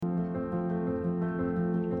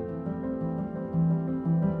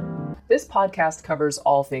This podcast covers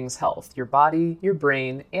all things health, your body, your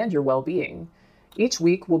brain, and your well-being. Each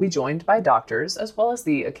week, we'll be joined by doctors, as well as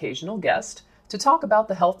the occasional guest, to talk about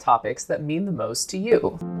the health topics that mean the most to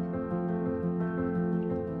you.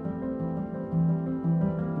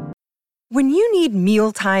 When you need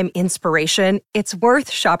mealtime inspiration, it's worth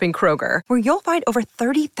shopping Kroger, where you'll find over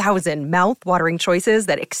 30,000 mouth-watering choices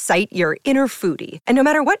that excite your inner foodie. And no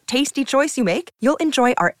matter what tasty choice you make, you'll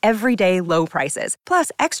enjoy our everyday low prices,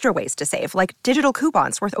 plus extra ways to save, like digital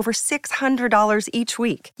coupons worth over $600 each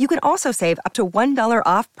week. You can also save up to $1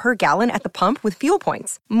 off per gallon at the pump with fuel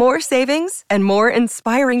points. More savings and more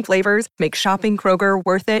inspiring flavors make shopping Kroger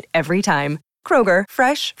worth it every time. Kroger,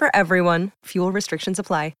 fresh for everyone. Fuel restrictions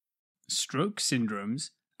apply. Stroke syndromes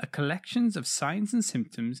are collections of signs and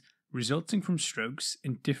symptoms resulting from strokes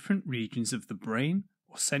in different regions of the brain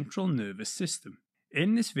or central nervous system.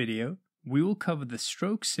 In this video, we will cover the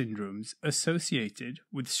stroke syndromes associated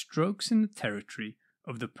with strokes in the territory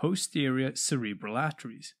of the posterior cerebral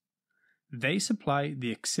arteries. They supply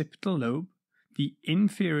the occipital lobe, the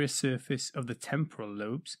inferior surface of the temporal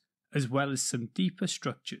lobes, as well as some deeper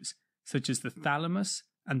structures such as the thalamus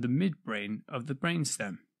and the midbrain of the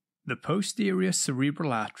brainstem. The posterior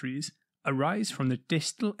cerebral arteries arise from the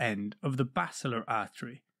distal end of the basilar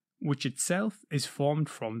artery, which itself is formed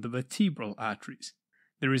from the vertebral arteries.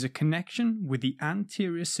 There is a connection with the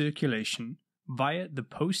anterior circulation via the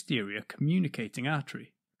posterior communicating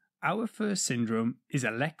artery. Our first syndrome is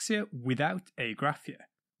alexia without agraphia,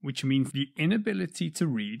 which means the inability to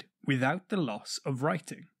read without the loss of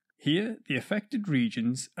writing. Here, the affected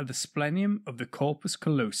regions are the splenium of the corpus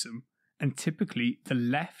callosum and typically the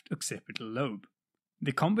left occipital lobe.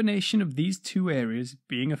 The combination of these two areas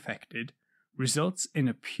being affected results in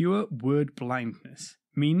a pure word blindness,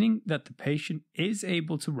 meaning that the patient is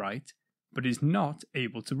able to write but is not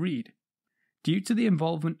able to read. Due to the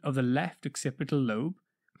involvement of the left occipital lobe,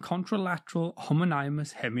 contralateral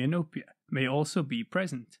homonymous hemianopia may also be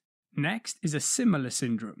present. Next is a similar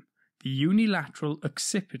syndrome, the unilateral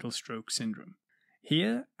occipital stroke syndrome.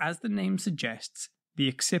 Here, as the name suggests, the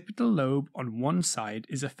occipital lobe on one side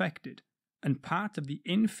is affected, and part of the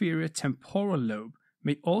inferior temporal lobe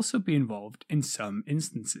may also be involved in some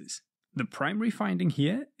instances. The primary finding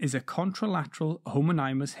here is a contralateral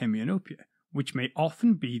homonymous hemianopia, which may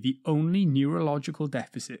often be the only neurological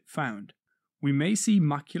deficit found. We may see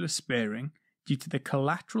macular sparing due to the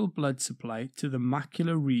collateral blood supply to the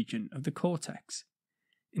macular region of the cortex.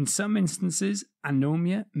 In some instances,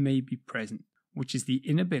 anomia may be present, which is the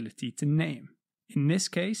inability to name. In this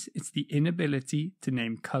case, it's the inability to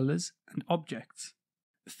name colours and objects.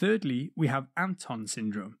 Thirdly, we have Anton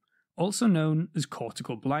syndrome, also known as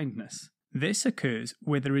cortical blindness. This occurs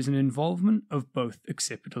where there is an involvement of both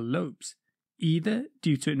occipital lobes, either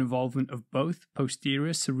due to an involvement of both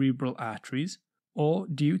posterior cerebral arteries or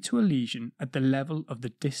due to a lesion at the level of the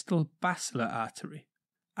distal basilar artery.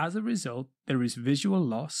 As a result, there is visual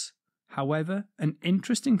loss. However, an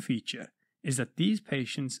interesting feature is that these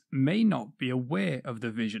patients may not be aware of the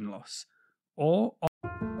vision loss, or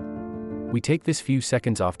we take this few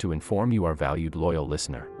seconds off to inform you, our valued loyal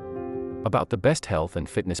listener, about the best health and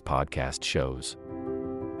fitness podcast shows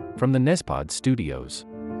from the Nezpod studios.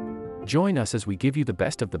 Join us as we give you the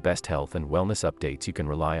best of the best health and wellness updates you can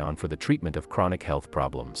rely on for the treatment of chronic health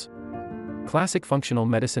problems. Classic functional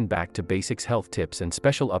medicine back to basics health tips and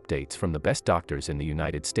special updates from the best doctors in the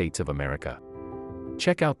United States of America.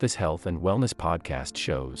 Check out this health and wellness podcast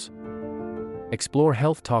shows. Explore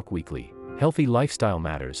Health Talk Weekly, Healthy Lifestyle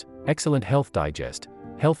Matters, Excellent Health Digest,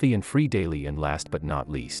 Healthy and Free Daily, and last but not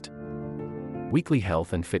least, Weekly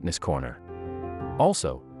Health and Fitness Corner.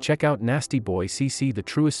 Also, check out Nasty Boy CC, the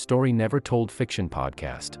truest story never told fiction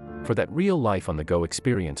podcast, for that real life on the go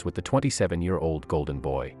experience with the 27-year-old golden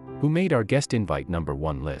boy, who made our guest invite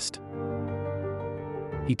 #1 list.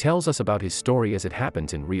 He tells us about his story as it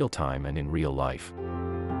happens in real time and in real life.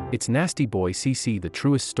 It's Nasty Boy CC, the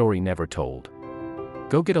truest story never told.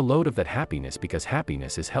 Go get a load of that happiness, because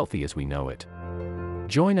happiness is healthy as we know it.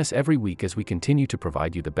 Join us every week as we continue to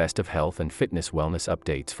provide you the best of health and fitness wellness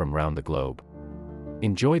updates from around the globe.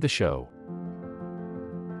 Enjoy the show.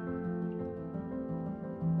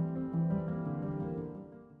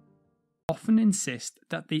 often insist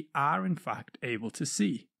that they are in fact able to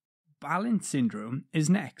see. Balint syndrome is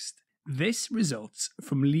next. This results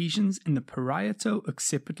from lesions in the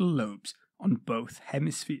parieto-occipital lobes on both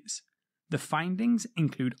hemispheres. The findings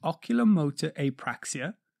include oculomotor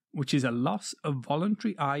apraxia, which is a loss of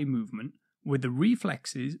voluntary eye movement where the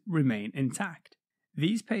reflexes remain intact.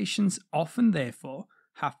 These patients often therefore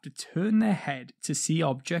have to turn their head to see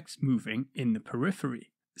objects moving in the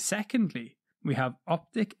periphery. Secondly, we have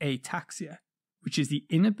optic ataxia, which is the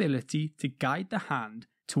inability to guide the hand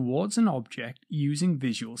towards an object using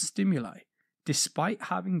visual stimuli, despite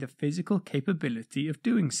having the physical capability of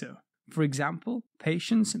doing so. For example,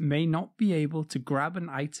 patients may not be able to grab an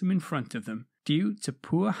item in front of them due to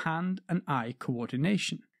poor hand and eye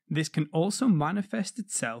coordination. This can also manifest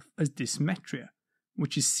itself as dysmetria,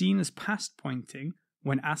 which is seen as past pointing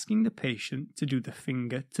when asking the patient to do the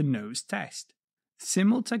finger-to-nose test.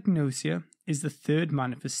 Simultagnosia is the third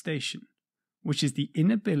manifestation, which is the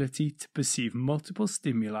inability to perceive multiple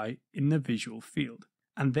stimuli in the visual field,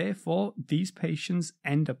 and therefore these patients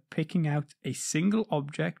end up picking out a single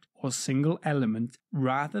object or single element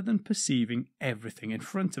rather than perceiving everything in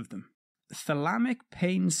front of them. Thalamic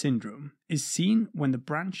pain syndrome is seen when the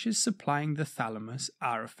branches supplying the thalamus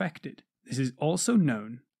are affected. This is also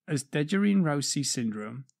known as Dejerine-Roussy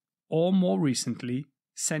syndrome, or more recently,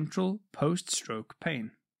 central post-stroke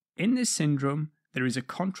pain. In this syndrome, there is a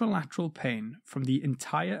contralateral pain from the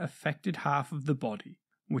entire affected half of the body,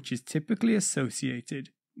 which is typically associated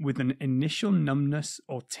with an initial numbness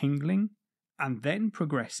or tingling, and then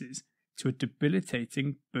progresses to a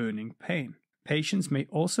debilitating burning pain. Patients may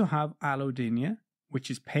also have allodynia,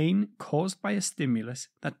 which is pain caused by a stimulus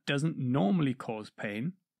that doesn't normally cause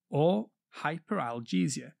pain, or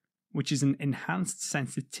hyperalgesia, which is an enhanced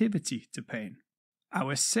sensitivity to pain.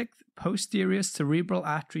 Our sixth posterior cerebral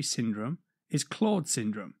artery syndrome is Claude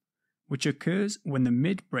syndrome, which occurs when the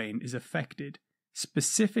midbrain is affected,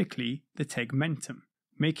 specifically the tegmentum,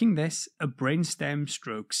 making this a brainstem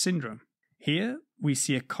stroke syndrome. Here, we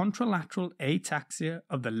see a contralateral ataxia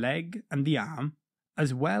of the leg and the arm,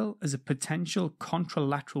 as well as a potential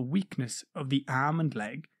contralateral weakness of the arm and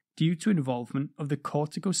leg due to involvement of the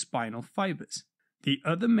corticospinal fibers. The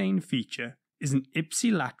other main feature is an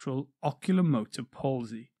ipsilateral oculomotor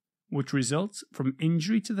palsy, which results from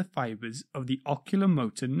injury to the fibers of the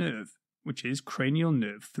oculomotor nerve, which is cranial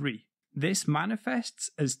nerve 3. This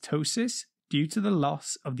manifests as ptosis due to the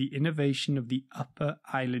loss of the innervation of the upper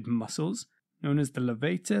eyelid muscles, known as the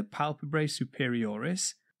levator palpebrae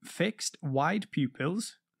superioris, fixed wide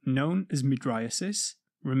pupils, known as mydriasis,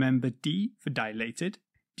 remember D for dilated,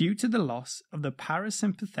 due to the loss of the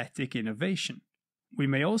parasympathetic innervation. We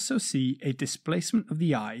may also see a displacement of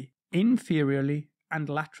the eye inferiorly and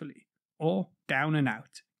laterally, or down and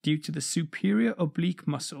out, due to the superior oblique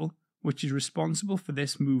muscle, which is responsible for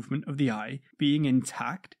this movement of the eye being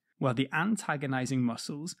intact, while the antagonizing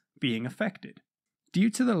muscles being affected. Due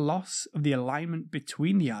to the loss of the alignment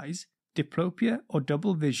between the eyes, diplopia or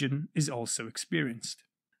double vision is also experienced.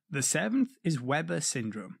 The seventh is Weber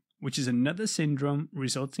syndrome, which is another syndrome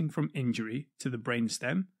resulting from injury to the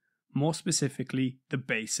brainstem, more specifically the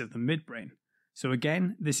base of the midbrain. So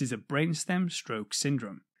again, this is a brainstem stroke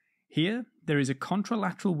syndrome. Here, there is a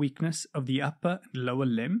contralateral weakness of the upper and lower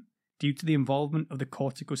limb due to the involvement of the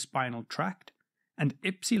corticospinal tract, and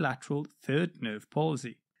ipsilateral third nerve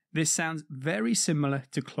palsy. This sounds very similar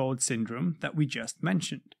to Claude syndrome that we just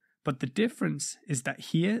mentioned, but the difference is that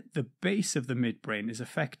here the base of the midbrain is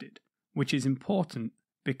affected, which is important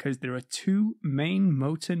because there are two main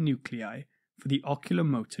motor nuclei for the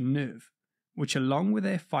oculomotor nerve, which along with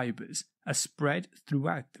their fibers are spread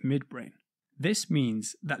throughout the midbrain. This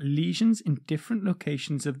means that lesions in different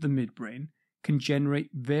locations of the midbrain can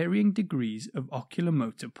generate varying degrees of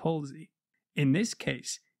oculomotor palsy. In this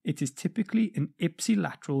case, it is typically an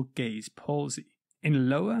ipsilateral gaze palsy. In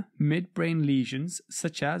lower midbrain lesions,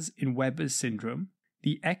 such as in Weber's syndrome,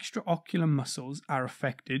 the extraocular muscles are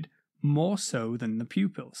affected more so than the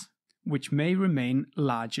pupils, which may remain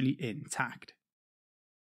largely intact.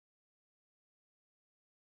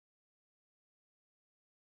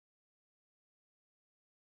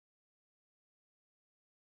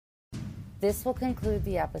 This will conclude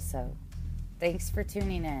the episode. Thanks for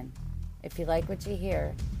tuning in. If you like what you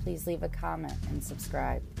hear, please leave a comment and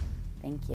subscribe. Thank you.